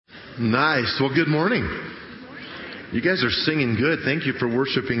Nice. Well, good morning. You guys are singing good. Thank you for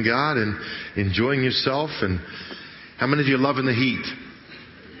worshiping God and enjoying yourself. And how many of you are loving the heat?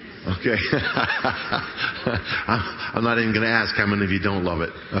 Okay. I'm not even going to ask how many of you don't love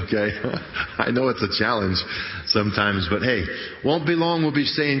it. Okay. I know it's a challenge sometimes, but hey, won't be long. We'll be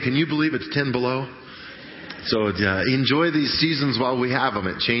saying, can you believe it's 10 below? So enjoy these seasons while we have them.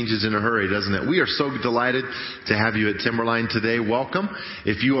 It changes in a hurry, doesn't it? We are so delighted to have you at Timberline today. Welcome.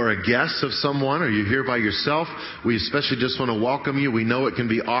 If you are a guest of someone or you're here by yourself, we especially just want to welcome you. We know it can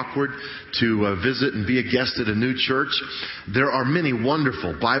be awkward to visit and be a guest at a new church. There are many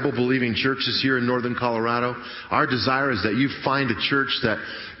wonderful Bible-believing churches here in northern Colorado. Our desire is that you find a church that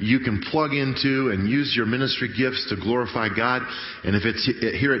you can plug into and use your ministry gifts to glorify God. And if it's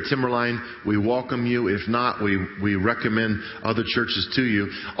here at Timberline, we welcome you. If not, we recommend other churches to you.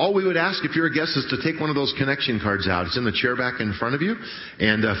 All we would ask if you're a guest is to take one of those connection cards out. It's in the chair back in front of you,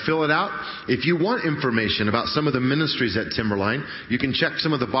 and fill it out. If you want information about some of the ministries at Timberline, you can check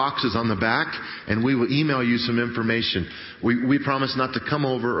some of the boxes on the back, and we will email you some information. We promise not to come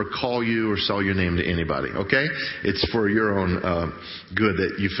over or call you or sell your name to anybody, okay? It's for your own good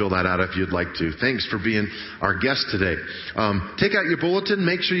that you fill that out if you'd like to. Thanks for being our guest today. Take out your bulletin.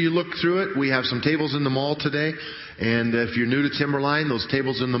 Make sure you look through it. We have some tables in the mall today. And if you're new to Timberline, those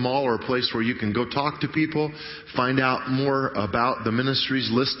tables in the mall are a place where you can go talk to people, find out more about the ministries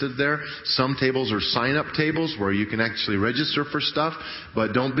listed there. Some tables are sign-up tables where you can actually register for stuff.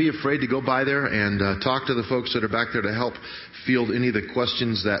 But don't be afraid to go by there and talk to the folks that are back there to help field any of the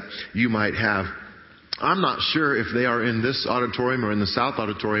questions that you might have. I'm not sure if they are in this auditorium or in the South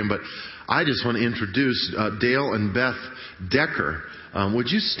Auditorium, but I just want to introduce Dale and Beth Decker. Would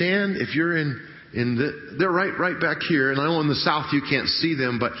you stand if you're they're right back here, and I know in the South you can't see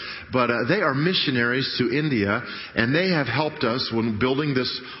them, but they are missionaries to India, and they have helped us when building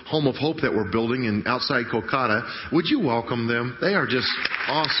this Home of Hope that we're building in outside Kolkata. Would you welcome them? They are just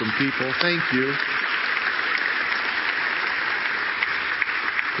awesome people. Thank you.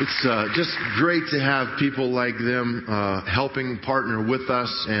 It's just great to have people like them helping partner with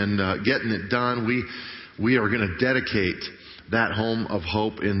us and getting it done. We are going to dedicate that Home of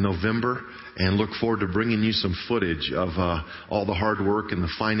Hope in November and look forward to bringing you some footage of all the hard work and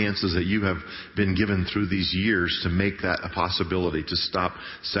the finances that you have been given through these years to make that a possibility, to stop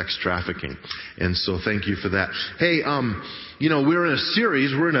sex trafficking. And so thank you for that. Hey, we're in a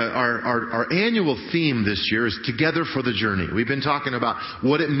series. We're in our annual theme this year is Together for the Journey. We've been talking about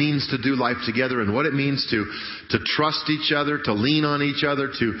what it means to do life together and what it means to trust each other, to lean on each other,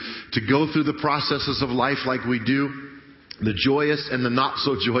 to go through the processes of life like we do. The joyous and the not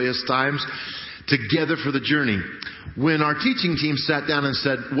so joyous times, together for the journey. When our teaching team sat down and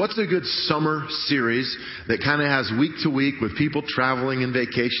said, what's a good summer series that kind of has week to week with people traveling and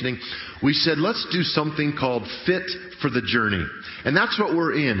vacationing, we said, let's do something called Fit for the Journey. And that's what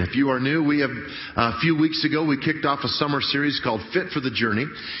we're in. If you are new, we have a few weeks ago, we kicked off a summer series called Fit for the Journey.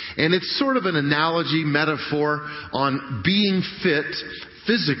 And it's sort of an analogy, metaphor on being fit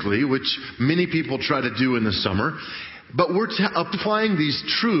physically, which many people try to do in the summer. But we're applying these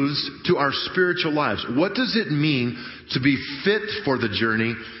truths to our spiritual lives. What does it mean to be fit for the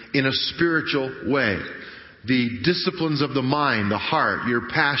journey in a spiritual way? The disciplines of the mind, the heart, your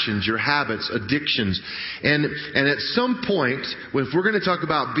passions, your habits, addictions. And at some point, if we're going to talk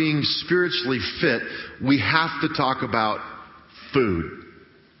about being spiritually fit, we have to talk about food.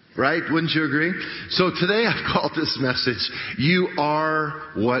 Right? Wouldn't you agree? So today I've called this message, You Are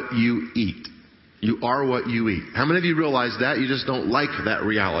What You Eat. You are what you eat. How many of you realize that? You just don't like that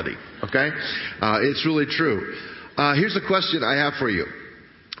reality. Okay? It's really true. Here's a question I have for you.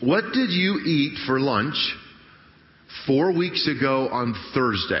 What did you eat for lunch 4 weeks ago on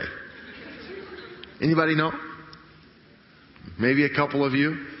Thursday? Anybody know? Maybe a couple of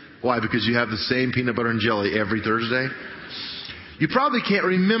you? Why? Because you have the same peanut butter and jelly every Thursday? You probably can't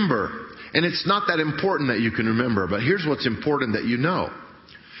remember. And it's not that important that you can remember. But here's what's important that you know.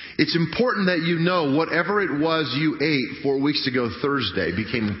 It's important that you know whatever it was you ate 4 weeks ago Thursday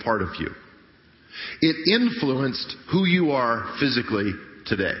became a part of you. It influenced who you are physically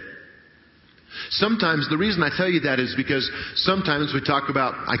today. Sometimes, the reason I tell you that is because sometimes we talk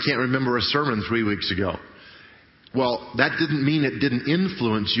about, I can't remember a sermon 3 weeks ago. Well, that didn't mean it didn't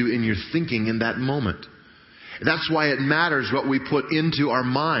influence you in your thinking in that moment. That's why it matters what we put into our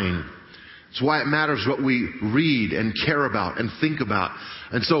mind. It's why it matters what we read and care about and think about.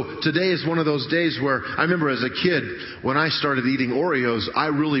 And so today is one of those days where I remember as a kid, when I started eating Oreos, I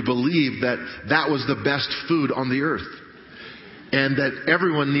really believed that that was the best food on the earth. And that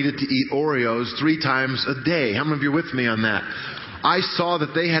everyone needed to eat Oreos 3 times a day. How many of you are with me on that? I saw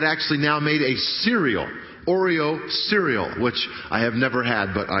that they had actually now made a cereal, Oreo cereal, which I have never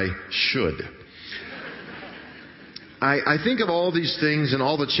had, but I should. I think of all these things and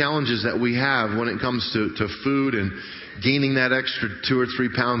all the challenges that we have when it comes to food and gaining that extra 2 or 3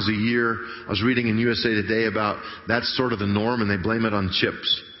 pounds a year. I was reading in USA Today about that's sort of the norm, and they blame it on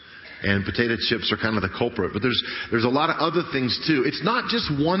chips. And potato chips are kind of the culprit. But there's a lot of other things too. It's not just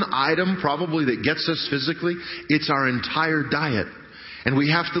one item probably that gets us physically. It's our entire diet. And we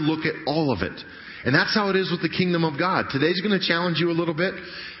have to look at all of it. And that's how it is with the kingdom of God. Today's going to challenge you a little bit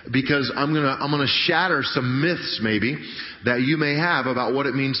because I'm going to shatter some myths maybe that you may have about what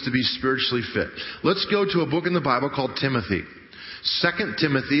it means to be spiritually fit. Let's go to a book in the Bible called Timothy. 2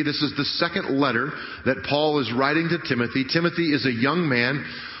 Timothy, this is the second letter that Paul is writing to Timothy. Timothy is a young man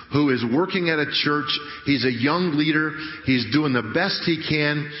who is working at a church. He's a young leader. He's doing the best he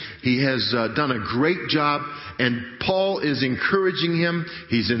can. He has done a great job. And Paul is encouraging him.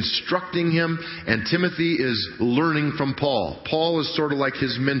 He's instructing him. And Timothy is learning from Paul. Paul is sort of like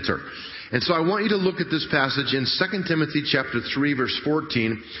his mentor. And so I want you to look at this passage in 2 Timothy chapter 3, verse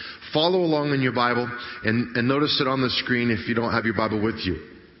 14. Follow along in your Bible and notice it on the screen if you don't have your Bible with you.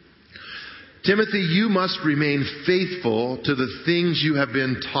 Timothy, you must remain faithful to the things you have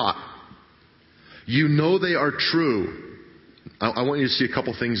been taught. You know they are true. I want you to see a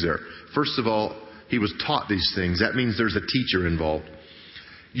couple things there. First of all, he was taught these things. That means there's a teacher involved.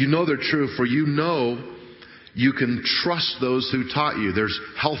 You know they're true, for you know you can trust those who taught you. There's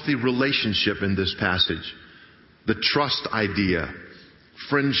healthy relationship in this passage. The trust idea,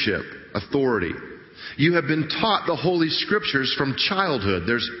 friendship, authority. You have been taught the Holy Scriptures from childhood.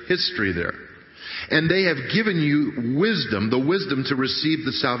 There's history there. And they have given you wisdom, the wisdom to receive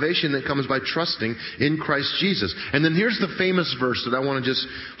the salvation that comes by trusting in Christ Jesus. And then here's the famous verse that I want to just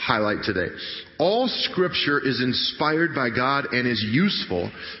highlight today. All Scripture is inspired by God and is useful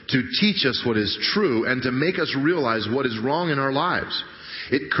to teach us what is true and to make us realize what is wrong in our lives.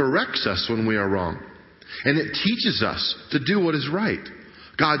 It corrects us when we are wrong. And it teaches us to do what is right.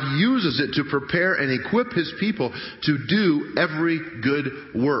 God uses it to prepare and equip His people to do every good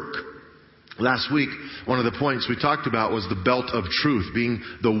work. Last week, one of the points we talked about was the belt of truth, being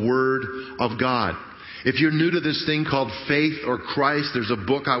the Word of God. If you're new to this thing called Faith or Christ, there's a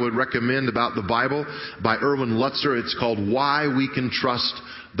book I would recommend about the Bible by Erwin Lutzer. It's called Why We Can Trust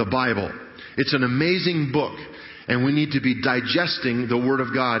the Bible. It's an amazing book, and we need to be digesting the Word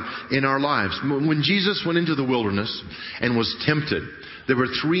of God in our lives. When Jesus went into the wilderness and was tempted, there were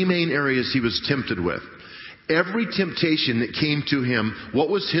 3 main areas He was tempted with. Every temptation that came to Him, what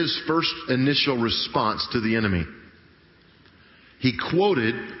was His first initial response to the enemy? He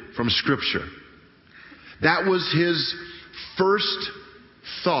quoted from Scripture. That was His first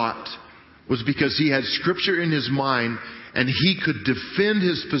thought, was because He had Scripture in His mind and He could defend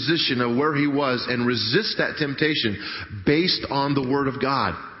His position of where He was and resist that temptation based on the Word of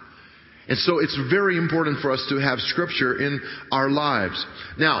God. And so it's very important for us to have Scripture in our lives.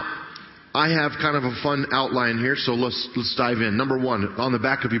 Now, I have kind of a fun outline here, so let's dive in. Number 1, on the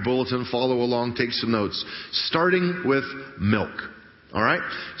back of your bulletin, follow along, take some notes. Starting with milk. All right?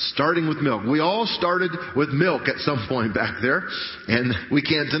 Starting with milk. We all started with milk at some point back there, and we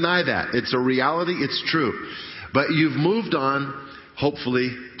can't deny that. It's a reality. It's true. But you've moved on,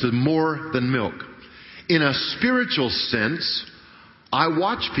 hopefully, to more than milk. In a spiritual sense, I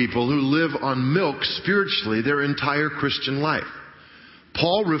watch people who live on milk spiritually their entire Christian life.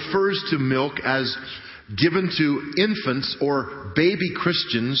 Paul refers to milk as given to infants or baby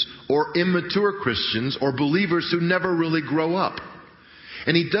Christians or immature Christians or believers who never really grow up.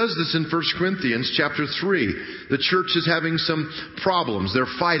 And he does this in 1 Corinthians chapter 3. The church is having some problems.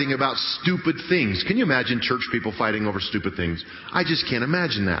 They're fighting about stupid things. Can you imagine church people fighting over stupid things? I just can't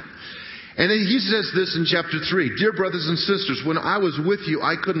imagine that. And then he says this in chapter 3. Dear brothers and sisters, when I was with you,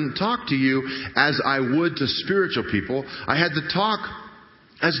 I couldn't talk to you as I would to spiritual people. I had to talk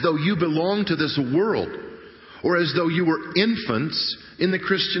as though you belonged to this world, or as though you were infants in the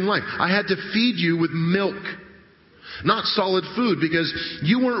Christian life. I had to feed you with milk, not solid food, because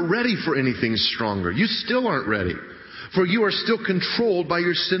you weren't ready for anything stronger. You still aren't ready, for you are still controlled by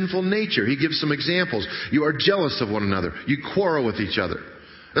your sinful nature. He gives some examples. You are jealous of one another. You quarrel with each other.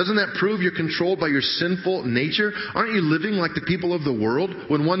 Doesn't that prove you're controlled by your sinful nature? Aren't you living like the people of the world?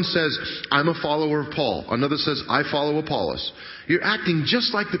 When one says, I'm a follower of Paul, another says, I follow Apollos. You're acting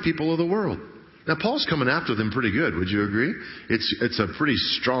just like the people of the world. Now, Paul's coming after them pretty good. Would you agree? It's a pretty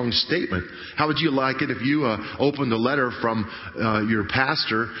strong statement. How would you like it if you opened a letter from your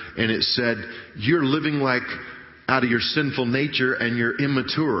pastor and it said, you're living like out of your sinful nature and you're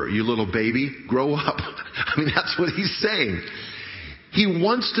immature, you little baby, grow up. I mean, that's what he's saying. He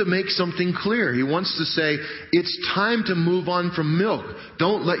wants to make something clear. He wants to say, it's time to move on from milk.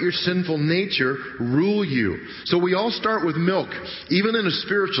 Don't let your sinful nature rule you. So we all start with milk, even in a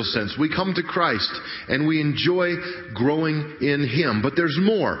spiritual sense. We come to Christ and we enjoy growing in Him. But there's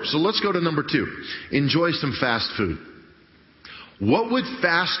more. So let's go to number 2. Enjoy some fast food. What would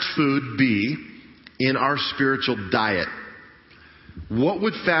fast food be in our spiritual diet? What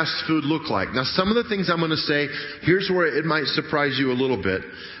would fast food look like? Now, some of the things I'm going to say, here's where it might surprise you a little bit.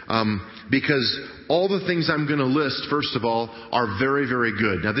 Because all the things I'm going to list, first of all, are very, very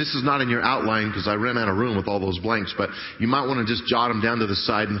good. Now, this is not in your outline because I ran out of room with all those blanks. But you might want to just jot them down to the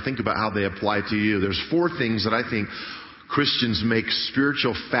side and think about how they apply to you. There's 4 things that I think Christians make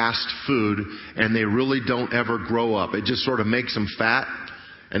spiritual fast food, and they really don't ever grow up. It just sort of makes them fat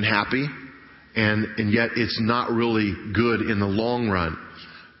and happy. And yet it's not really good in the long run.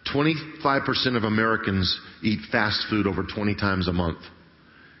 25% of Americans eat fast food over 20 times a month.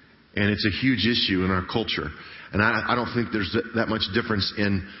 And it's a huge issue in our culture. And I don't think there's that much difference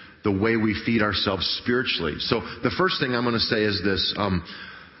in the way we feed ourselves spiritually. So the first thing I'm going to say is this.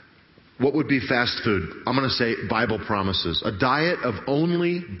 What would be fast food? I'm going to say Bible promises. A diet of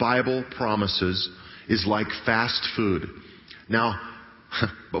only Bible promises is like fast food. Now,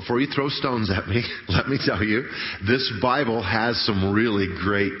 before you throw stones at me, let me tell you, this Bible has some really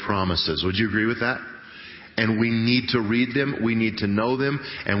great promises. Would you agree with that? And we need to read them, we need to know them,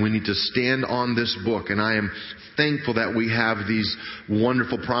 and we need to stand on this book. And I am thankful that we have these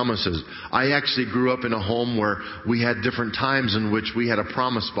wonderful promises. I actually grew up in a home where we had different times in which we had a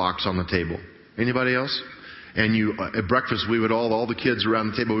promise box on the table. Anybody else? And at breakfast, we would all the kids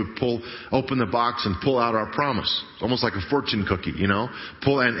around the table, would open the box and pull out our promise. It's almost like a fortune cookie, you know.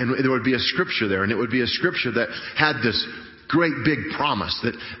 And there would be a scripture there, and it would be a scripture that had this great big promise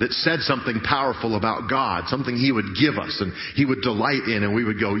that said something powerful about God, something He would give us and He would delight in, and we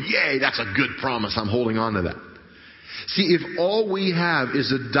would go, yay, that's a good promise. I'm holding on to that. See, if all we have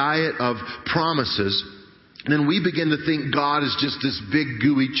is a diet of promises, then we begin to think God is just this big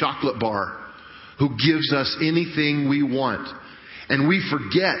gooey chocolate bar who gives us anything we want. And we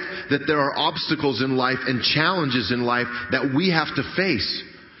forget that there are obstacles in life and challenges in life that we have to face.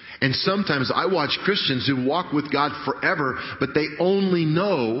 And sometimes I watch Christians who walk with God forever, but they only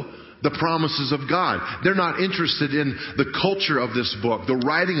know the promises of God. They're not interested in the culture of this book, the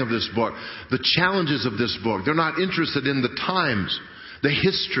writing of this book, the challenges of this book. They're not interested in the times, the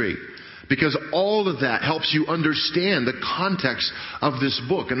history. Because all of that helps you understand the context of this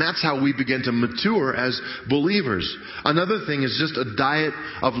book. And that's how we begin to mature as believers. Another thing is just a diet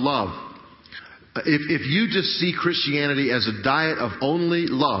of love. If you just see Christianity as a diet of only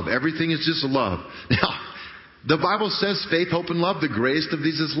love, everything is just love. Now, the Bible says faith, hope, and love. The greatest of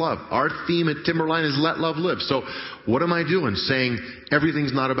these is love. Our theme at Timberline is let love live. So what am I doing? Saying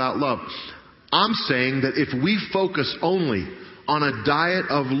everything's not about love. I'm saying that if we focus only on a diet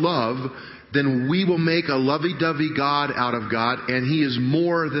of love, then we will make a lovey-dovey God out of God, and He is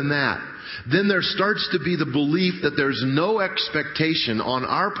more than that. Then there starts to be the belief that there's no expectation on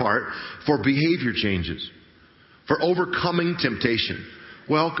our part for behavior changes, for overcoming temptation.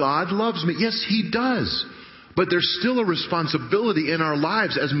 Well, God loves me. Yes, He does. But there's still a responsibility in our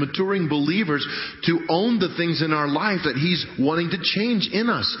lives as maturing believers to own the things in our life that He's wanting to change in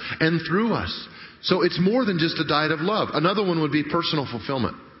us and through us. So it's more than just a diet of love. Another one would be personal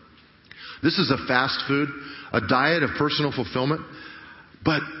fulfillment. This is a fast food, a diet of personal fulfillment.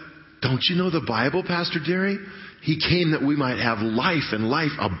 But don't you know the Bible, Pastor Dary? He came that we might have life and life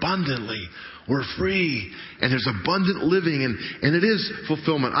abundantly. We're free and there's abundant living and it is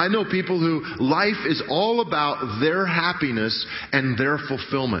fulfillment. I know people who life is all about their happiness and their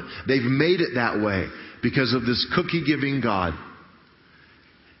fulfillment. They've made it that way because of this cookie-giving God.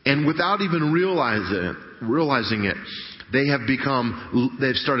 And without even realizing it,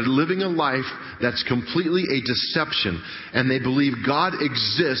 they've started living a life that's completely a deception. And they believe God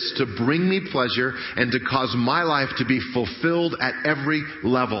exists to bring me pleasure and to cause my life to be fulfilled at every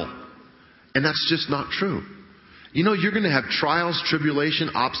level. And that's just not true. You know, you're going to have trials, tribulation,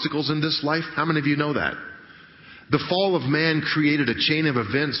 obstacles in this life. How many of you know that? The fall of man created a chain of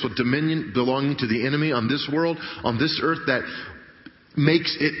events with dominion belonging to the enemy on this world, on this earth, that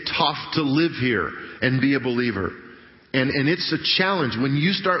makes it tough to live here and be a believer. And it's a challenge. When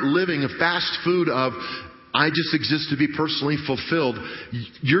you start living a fast food of, I just exist to be personally fulfilled,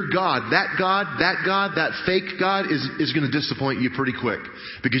 your God, that fake God is going to disappoint you pretty quick.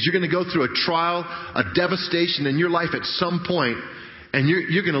 Because you're going to go through a trial, a devastation in your life at some point, and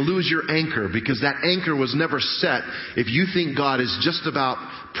you're going to lose your anchor, because that anchor was never set if you think God is just about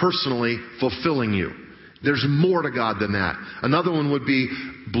personally fulfilling you. There's more to God than that. Another one would be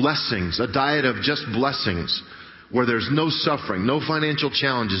blessings, a diet of just blessings, where there's no suffering, no financial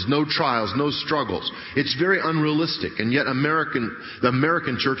challenges, no trials, no struggles. It's very unrealistic, and yet the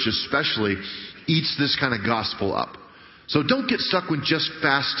American church especially eats this kind of gospel up. So don't get stuck with just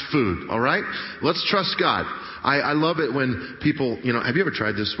fast food, all right? Let's trust God. I love it when people, have you ever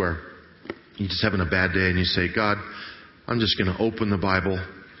tried this where you're just having a bad day and you say, God, I'm just going to open the Bible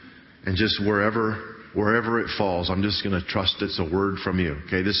and just wherever it falls, I'm just going to trust it's a word from you.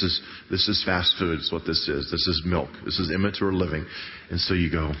 Okay, this is fast food. It's what this is. This is milk. This is immature living. And so you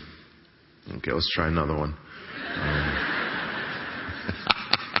go, okay, let's try another one.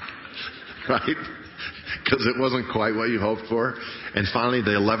 Right? Because it wasn't quite what you hoped for. And finally,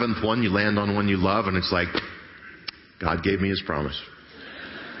 the 11th one, you land on one you love, and it's like, God gave me His promise.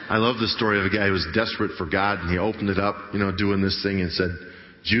 I love the story of a guy who was desperate for God, and he opened it up, doing this thing, and said,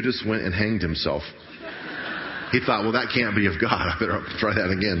 Judas went and hanged himself. He thought, well, that can't be of God. I better try that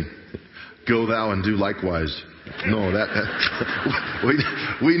again. Go thou and do likewise. No,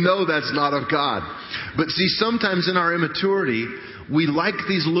 we know that's not of God. But see, sometimes in our immaturity, we like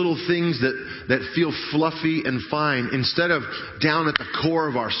these little things that feel fluffy and fine instead of down at the core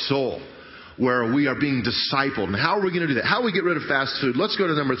of our soul where we are being discipled. And how are we going to do that? How do we get rid of fast food? Let's go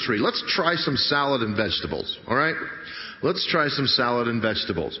to number 3. Let's try some salad and vegetables. All right? Let's try some salad and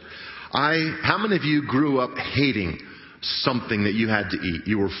vegetables. How many of you grew up hating something that you had to eat?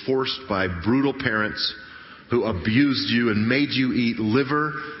 You were forced by brutal parents who abused you and made you eat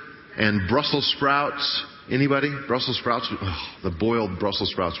liver and Brussels sprouts. Anybody? Brussels sprouts? The boiled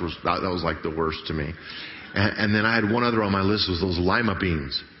Brussels sprouts that was like the worst to me. And then I had one other on my list, was those lima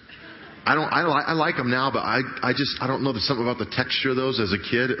beans. I like them now, but I don't know, there's something about the texture of those as a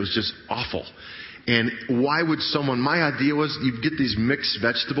kid. It was just awful. And why would my idea was you get these mixed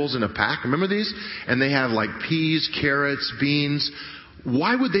vegetables in a pack. Remember these? And they have like peas, carrots, beans.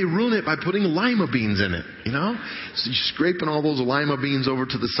 Why would they ruin it by putting lima beans in it? So you're scraping all those lima beans over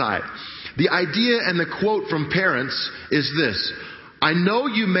to the side. The idea and the quote from parents is this: I know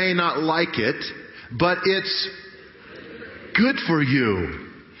you may not like it, but it's good for you.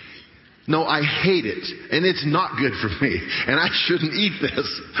 No, I hate it, and it's not good for me, and I shouldn't eat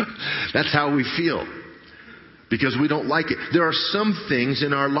this. That's how we feel, because we don't like it. There are some things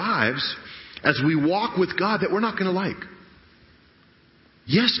in our lives, as we walk with God, that we're not going to like.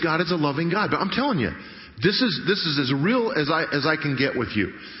 Yes, God is a loving God, but I'm telling you, this is as real as I can get with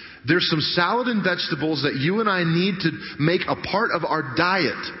you. There's some salad and vegetables that you and I need to make a part of our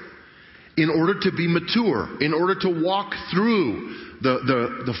diet in order to be mature, in order to walk through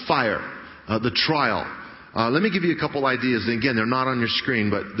the fire, the trial. Let me give you a couple ideas. And again, they're not on your screen,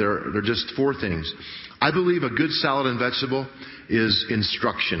 but they're just 4 things. I believe a good salad and vegetable is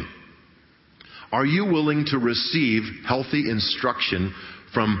instruction. Are you willing to receive healthy instruction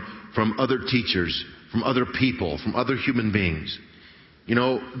from other teachers, from other people, from other human beings?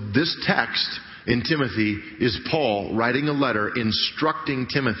 This text in Timothy is Paul writing a letter instructing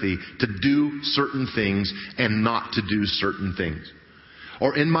Timothy to do certain things and not to do certain things.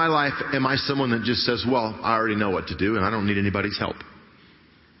 Or in my life, am I someone that just says, well, I already know what to do and I don't need anybody's help?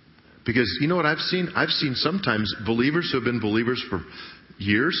 Because you know what I've seen? I've seen sometimes believers who have been believers for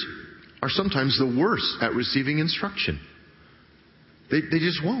years are sometimes the worst at receiving instruction. They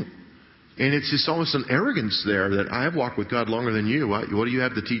just won't. And it's just almost an arrogance there that I have walked with God longer than you. What do you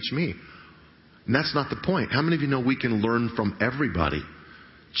have to teach me? And that's not the point. How many of you know we can learn from everybody?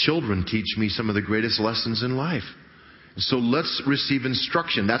 Children teach me some of the greatest lessons in life. So let's receive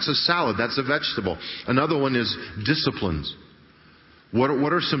instruction. That's a salad. That's a vegetable. Another one is disciplines. What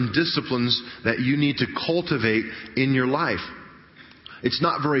are some disciplines that you need to cultivate in your life? It's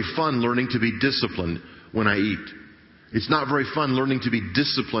not very fun learning to be disciplined when I eat. It's not very fun learning to be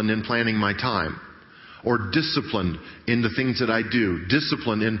disciplined in planning my time. Or disciplined in the things that I do.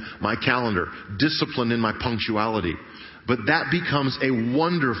 Disciplined in my calendar. Disciplined in my punctuality. But that becomes a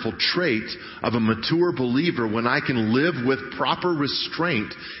wonderful trait of a mature believer when I can live with proper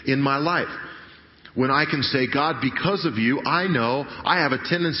restraint in my life. When I can say, God, because of you, I know I have a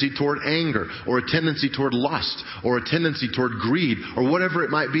tendency toward anger, or a tendency toward lust, or a tendency toward greed, or whatever it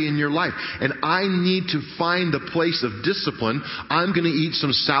might be in your life. And I need to find the place of discipline. I'm going to eat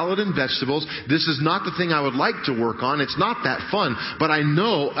some salad and vegetables. This is not the thing I would like to work on. It's not that fun. But I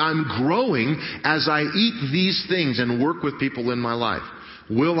know I'm growing as I eat these things and work with people in my life.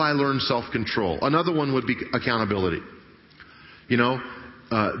 Will I learn self-control? Another one would be accountability.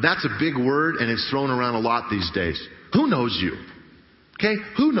 That's a big word, and it's thrown around a lot these days. Who knows you? Okay?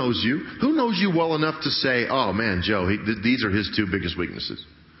 Who knows you? Who knows you well enough to say, oh man, Joe, these are his 2 biggest weaknesses?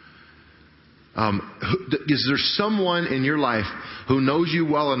 Is there someone in your life who knows you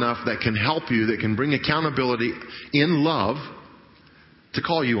well enough that can help you, that can bring accountability in love to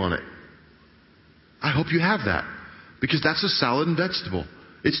call you on it? I hope you have that, because that's a salad and vegetable.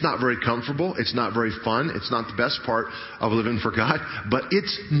 It's not very comfortable. It's not very fun. It's not the best part of living for God, but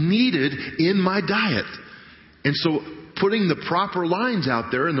it's needed in my diet. And so putting the proper lines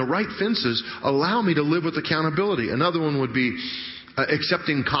out there and the right fences allow me to live with accountability. Another one would be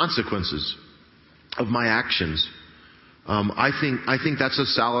accepting consequences of my actions. I think that's a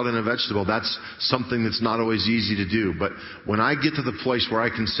salad and a vegetable. That's something that's not always easy to do. But when I get to the place where I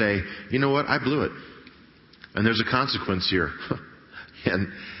can say, you know what, I blew it, and there's a consequence here. And,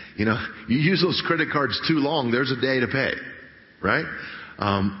 you use those credit cards too long, there's a day to pay, right?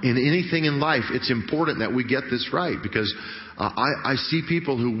 In anything in life, it's important that we get this right, because I see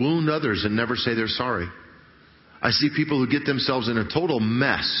people who wound others and never say they're sorry. I see people who get themselves in a total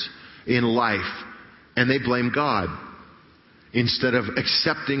mess in life and they blame God instead of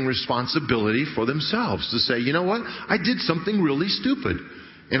accepting responsibility for themselves to say, you know what, I did something really stupid.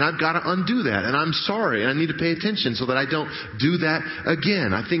 And I've got to undo that. And I'm sorry. And I need to pay attention so that I don't do that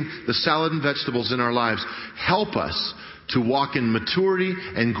again. I think the salad and vegetables in our lives help us to walk in maturity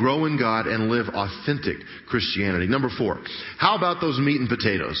and grow in God and live authentic Christianity. Number 4, how about those meat and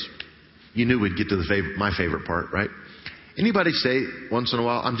potatoes? You knew we'd get to my favorite part, right? Anybody say once in a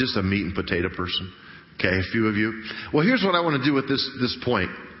while, I'm just a meat and potato person? Okay, a few of you. Well, here's what I want to do with this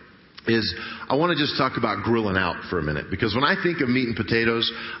point. Is I want to just talk about grilling out for a minute. Because when I think of meat and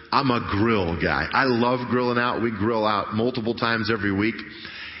potatoes, I'm a grill guy. I love grilling out. We grill out multiple times every week.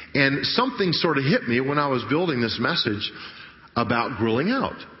 And something sort of hit me when I was building this message about grilling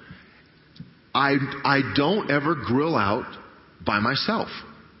out. I don't ever grill out by myself.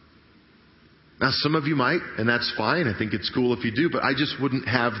 Now, some of you might, and that's fine. I think it's cool if you do, but I just wouldn't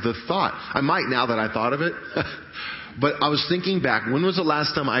have the thought. I might now that I thought of it. But I was thinking back, when was the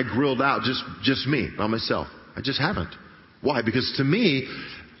last time I grilled out just me, by myself? I just haven't. Why? Because to me,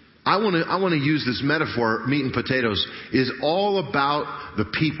 I want to use this metaphor, meat and potatoes, is all about the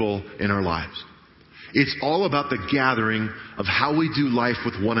people in our lives. It's all about the gathering of how we do life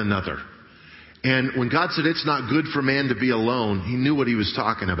with one another. And when God said it's not good for man to be alone, He knew what He was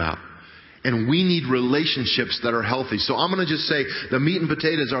talking about. And we need relationships that are healthy. So I'm going to just say the meat and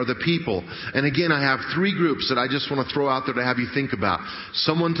potatoes are the people. And again, I have 3 groups that I just want to throw out there to have you think about.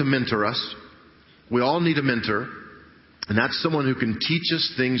 Someone to mentor us. We all need a mentor. And that's someone who can teach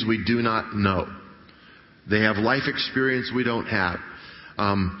us things we do not know. They have life experience we don't have.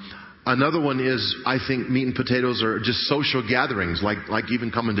 Another one is, I think meat and potatoes are just social gatherings, like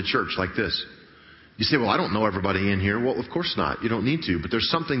even coming to church like this. You say, well, I don't know everybody in here. Well, of course not. You don't need to. But there's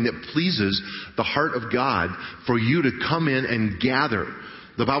something that pleases the heart of God for you to come in and gather.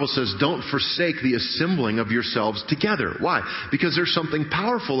 The Bible says, don't forsake the assembling of yourselves together. Why? Because there's something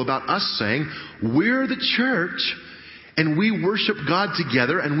powerful about us saying, we're the church and we worship God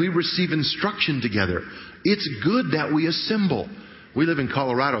together and we receive instruction together. It's good that we assemble. We live in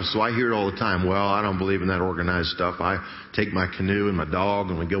Colorado, so I hear it all the time. Well, I don't believe in that organized stuff. I take my canoe and my dog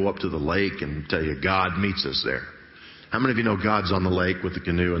and we go up to the lake and tell you God meets us there. How many of you know God's on the lake with the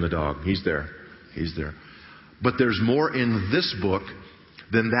canoe and the dog? He's there. He's there. But there's more in this book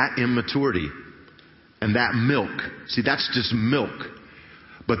than that immaturity and that milk. See, that's just milk.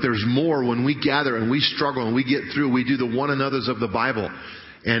 But there's more when we gather and we struggle and we get through. We do the one another's of the Bible.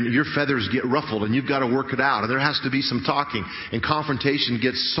 And your feathers get ruffled and you've got to work it out. And there has to be some talking. And confrontation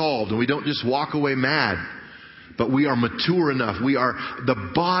gets solved. And we don't just walk away mad. But we are mature enough. We are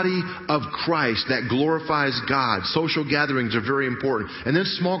the body of Christ that glorifies God. Social gatherings are very important. And then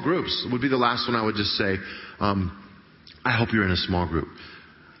small groups would be the last one I would just say. I hope you're in a small group.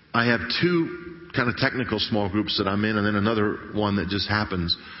 I have 2 kind of technical small groups that I'm in. And then another one that just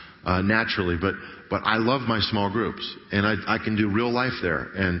happens naturally. But I love my small groups, and I can do real life there.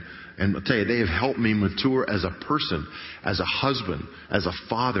 And I'll tell you, they have helped me mature as a person, as a husband, as a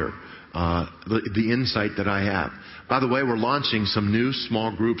father, the insight that I have. By the way, we're launching some new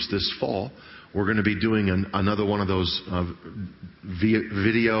small groups this fall. We're going to be doing another one of those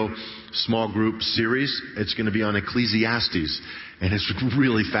video small group series. It's going to be on Ecclesiastes. And it's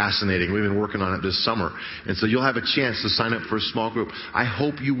really fascinating. We've been working on it this summer. And so you'll have a chance to sign up for a small group. I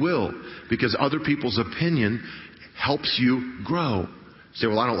hope you will, because other people's opinion helps you grow. You say,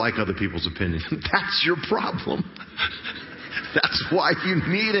 well, I don't like other people's opinion. That's your problem. That's why you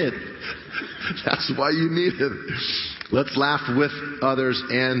need it. That's why you need it. Let's laugh with others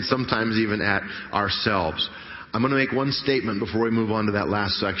and sometimes even at ourselves. I'm going to make one statement before we move on to that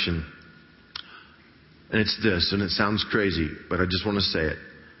last section. And it's this, and it sounds crazy, but I just want to say it.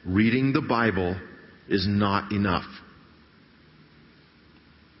 reading the Bible is not enough.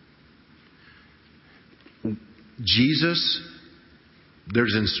 Jesus,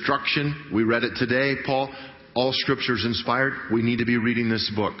 there's instruction. We read it today, Paul. All Scripture is inspired. We need to be reading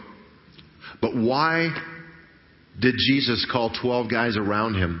this book. But why did Jesus call 12 guys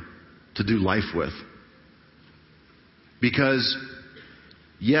around him to do life with? Because,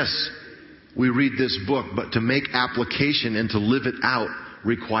 yes, we read this book, but to make application and to live it out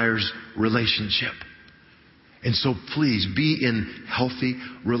requires relationship. And so please be in healthy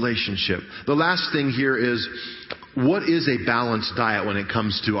relationship. The last thing here is, what is a balanced diet when it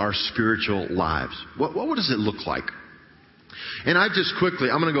comes to our spiritual lives? What does it look like? And I'm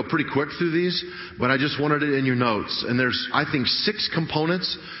going to go pretty quick through these, but I just wanted it in your notes. And there's, I think, 6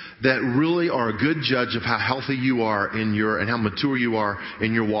 components that really are a good judge of how healthy you are and how mature you are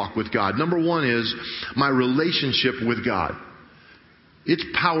in your walk with God. Number 1 is my relationship with God. It's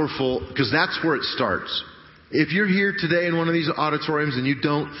powerful because that's where it starts. If you're here today in one of these auditoriums and you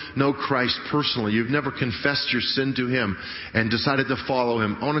don't know Christ personally, you've never confessed your sin to Him and decided to follow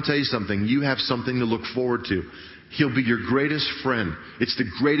Him, I want to tell you something. You have something to look forward to. He'll be your greatest friend. It's the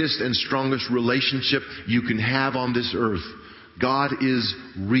greatest and strongest relationship you can have on this earth. God is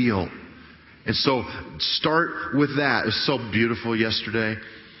real. And so start with that. It was so beautiful yesterday.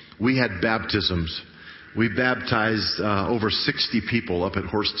 We had baptisms. We baptized over 60 people up at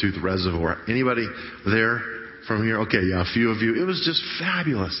Horsetooth Reservoir. Anybody there from here? Okay, yeah, a few of you. It was just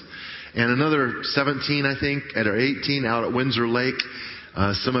fabulous. And another 17, I think, or 18 out at Windsor Lake.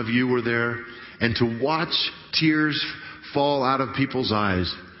 Some of you were there. And to watch tears fall out of people's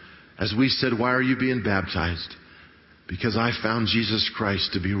eyes as we said, why are you being baptized? Because I found Jesus Christ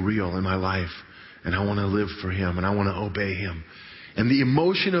to be real in my life. And I want to live for Him. And I want to obey Him. And the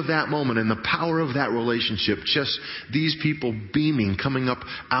emotion of that moment and the power of that relationship, just these people beaming, coming up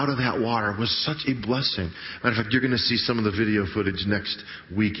out of that water, was such a blessing. Matter of fact, you're going to see some of the video footage next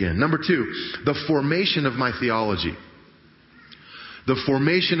weekend. Number 2, the formation of my theology. The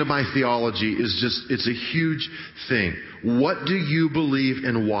formation of my theology is it's a huge thing. What do you believe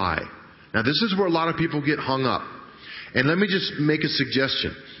and why? Now, this is where a lot of people get hung up. And let me just make a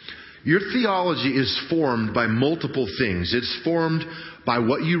suggestion. Your theology is formed by multiple things. It's formed by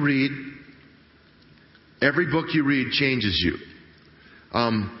what you read. Every book you read changes you.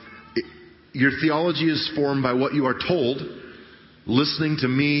 Your theology is formed by what you are told. Listening to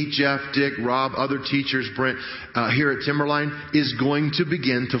me, Jeff, Dick, Rob, other teachers, Brent, here at Timberline is going to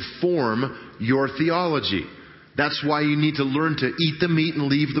begin to form your theology. That's why you need to learn to eat the meat and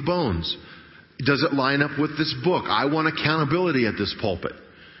leave the bones. Does it line up with this book? I want accountability at this pulpit.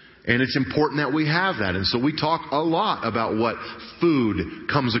 And it's important that we have that. And so we talk a lot about what food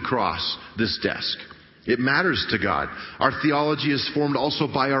comes across this desk. It matters to God. Our theology is formed also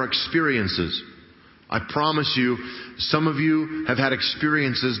by our experiences. I promise you, some of you have had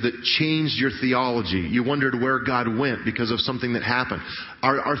experiences that changed your theology. You wondered where God went because of something that happened.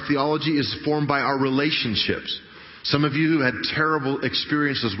 Our theology is formed by our relationships. Some of you who had terrible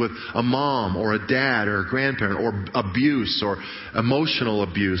experiences with a mom or a dad or a grandparent or abuse or emotional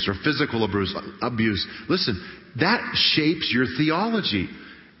abuse or physical abuse. Listen, that shapes your theology.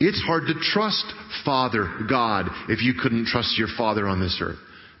 It's hard to trust Father God if you couldn't trust your Father on this earth.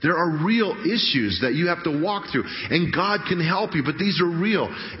 There are real issues that you have to walk through, and God can help you, but these are real.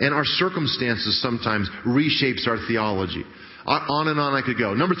 And our circumstances sometimes reshapes our theology. On and on I could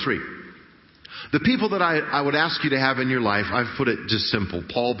go. Number 3. The people that I would ask you to have in your life, I've put it just simple.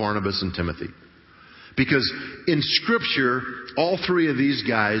 Paul, Barnabas, and Timothy. Because in Scripture, all 3 of these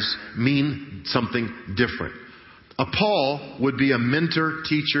guys mean something different. A Paul would be a mentor,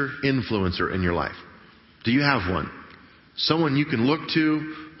 teacher, influencer in your life. Do you have one? Someone you can look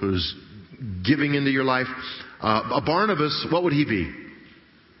to who's giving into your life. A Barnabas, what would he be?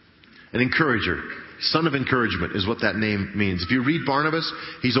 An encourager. Son of encouragement is what that name means. If you read Barnabas,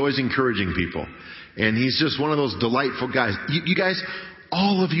 he's always encouraging people. And he's just one of those delightful guys. You guys,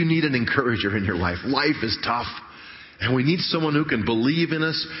 all of you need an encourager in your life. Life is tough. And we need someone who can believe in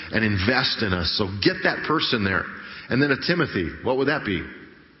us and invest in us. So get that person there. And then a Timothy, what would that be?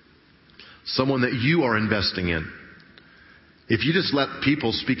 Someone that you are investing in. If you just let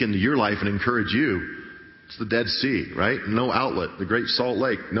people speak into your life and encourage you, it's the Dead Sea, right? No outlet. The Great Salt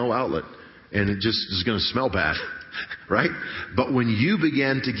Lake, no outlet. And it just is going to smell bad, right? But when you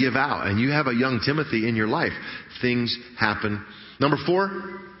begin to give out and you have a young Timothy in your life, things happen. Number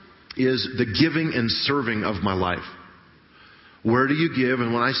 4 is the giving and serving of my life. Where do you give?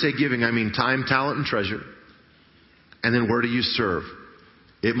 And when I say giving, I mean time, talent, and treasure. And then where do you serve?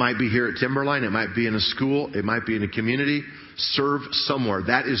 It might be here at Timberline. It might be in a school. It might be in a community. Serve somewhere.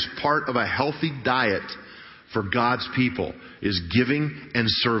 That is part of a healthy diet for God's people, is giving and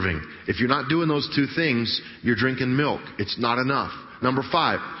serving. If you're not doing those two things, you're drinking milk. It's not enough. Number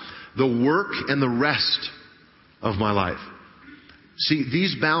 5, the work and the rest of my life. See,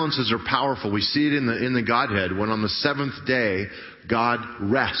 these balances are powerful. We see it in the Godhead when on the 7th day, God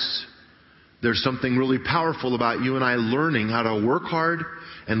rests. There's something really powerful about you and I learning how to work hard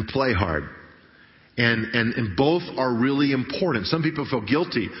and play hard. And both are really important. Some people feel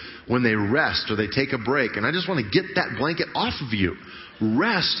guilty when they rest or they take a break. And I just want to get that blanket off of you.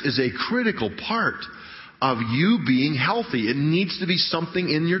 Rest is a critical part of you being healthy. It needs to be something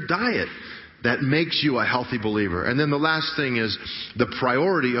in your diet that makes you a healthy believer. And then the last thing is the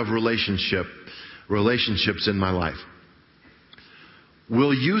priority of relationships in my life.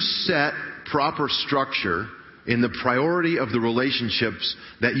 Will you set proper structure in the priority of the relationships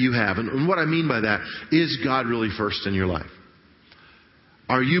that you have? And what I mean by that, is God really first in your life?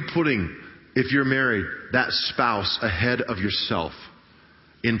 Are you putting, if you're married, that spouse ahead of yourself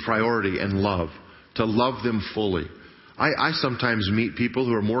in priority and love, to love them fully? I sometimes meet people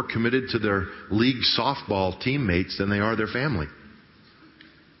who are more committed to their league softball teammates than they are their family.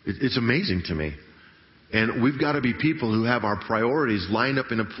 It's amazing to me. And we've got to be people who have our priorities lined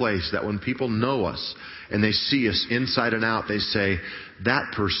up in a place that when people know us and they see us inside and out, they say,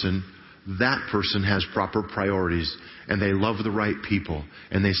 that person has proper priorities and they love the right people.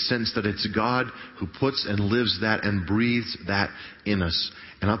 And they sense that it's God who puts and lives that and breathes that in us.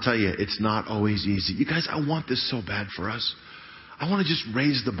 And I'll tell you, it's not always easy. You guys, I want this so bad for us. I want to just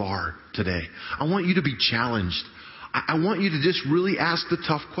raise the bar today. I want you to be challenged. I want you to just really ask the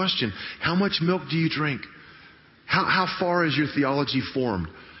tough question. How much milk do you drink? How far is your theology formed?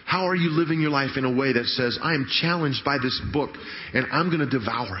 How are you living your life in a way that says, I am challenged by this book and I'm going to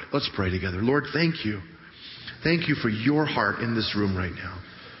devour it? Let's pray together. Lord, thank you. Thank you for your heart in this room right now.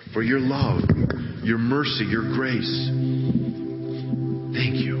 For your love, your mercy, your grace.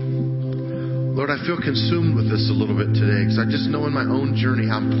 Thank you. Lord, I feel consumed with this a little bit today because I just know in my own journey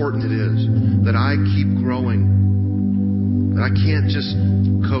how important it is that I keep growing. That I can't just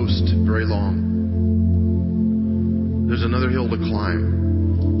coast very long. There's another hill to climb.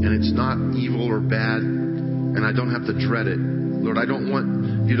 And it's not evil or bad. And I don't have to dread it. Lord, I don't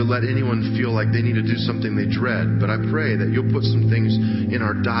want you to let anyone feel like they need to do something they dread. But I pray that you'll put some things in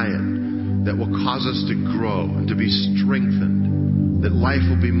our diet that will cause us to grow and to be strengthened. That life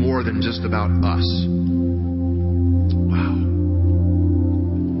will be more than just about us. Wow.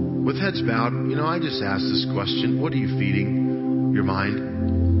 With heads bowed, I just ask this question. What are you feeding your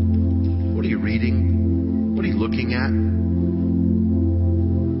mind? What are you reading? What are you looking at?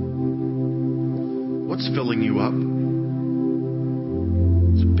 What's filling you up?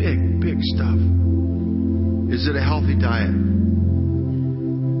 It's big, big stuff. Is it a healthy diet?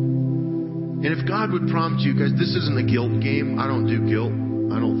 And if God would prompt you, guys, this isn't a guilt game. I don't do guilt.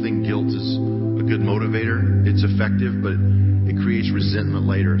 I don't think guilt is a good motivator. It's effective, but it creates resentment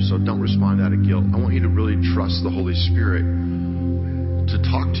later. So don't respond out of guilt. I want you to really trust the Holy Spirit to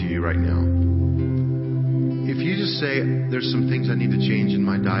talk to you right now. If you just say, there's some things I need to change in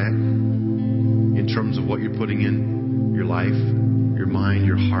my diet in terms of what you're putting in your life, your mind,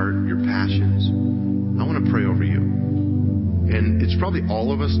 your heart, your passions, I want to pray over you. And it's probably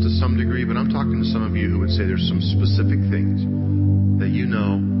all of us to some degree, but I'm talking to some of you who would say there's some specific things that you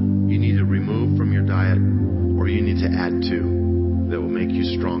know you need to remove from your diet or you need to add to that will make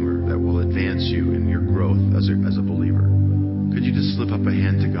you stronger, that will advance you in your growth as a believer. Could you just slip up a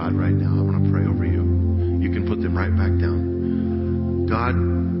hand to God right now? I want to pray over you. You can put them right back down. God,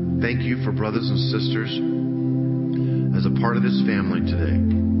 thank you for brothers and sisters as a part of this family today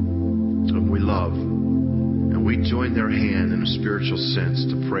whom we love. And we join their hand in a spiritual sense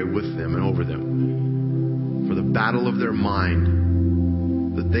to pray with them and over them for the battle of their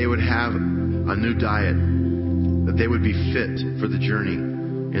mind, that they would have a new diet, that they would be fit for the journey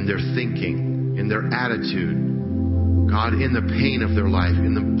in their thinking, in their attitude, God, in the pain of their life,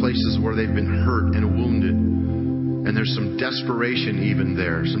 in the places where they've been hurt and wounded. And there's some desperation even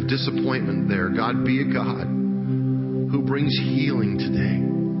there, some disappointment there. God, be a God who brings healing today.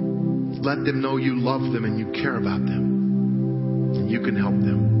 Let them know you love them and you care about them. And you can help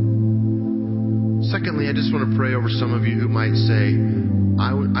them. Secondly, I just want to pray over some of you who might say,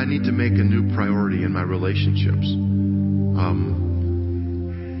 I need to make a new priority in my relationships.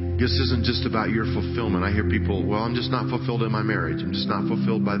 This isn't just about your fulfillment. I hear people, well, I'm just not fulfilled in my marriage. I'm just not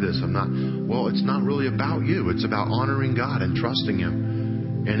fulfilled by this. Well, it's not really about you. It's about honoring God and trusting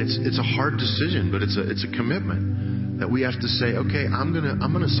Him. And it's a hard decision, but it's a commitment that we have to say, okay, I'm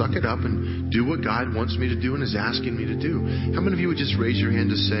gonna suck it up and do what God wants me to do and is asking me to do. How many of you would just raise your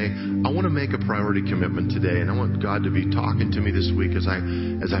hand to say, I want to make a priority commitment today, and I want God to be talking to me this week as I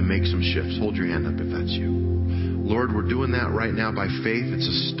make some shifts? Hold your hand up if that's you. Lord, we're doing that right now by faith. It's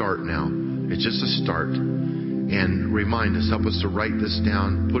a start now. It's just a start. And remind us, help us to write this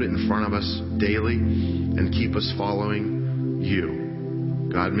down, put it in front of us daily, and keep us following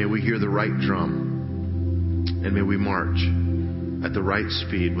you. God, may we hear the right drum. And may we march at the right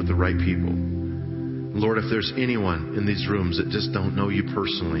speed with the right people. Lord, if there's anyone in these rooms that just don't know you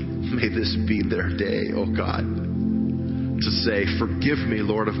personally, may this be their day, oh God, to say, forgive me,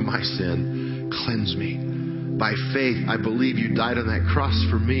 Lord, of my sin. Cleanse me. By faith, I believe you died on that cross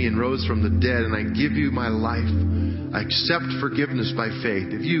for me and rose from the dead, and I give you my life. I accept forgiveness by faith.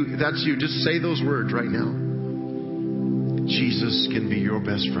 If that's you, just say those words right now. Jesus can be your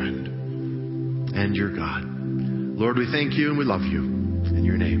best friend and your God. Lord, we thank you and we love you. In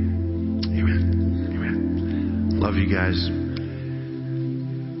your name, amen. Amen. Love you guys.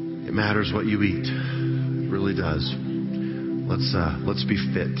 It matters what you eat. It really does. Let's be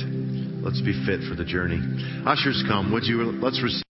fit. Let's be fit for the journey. Ushers, come. Let's receive.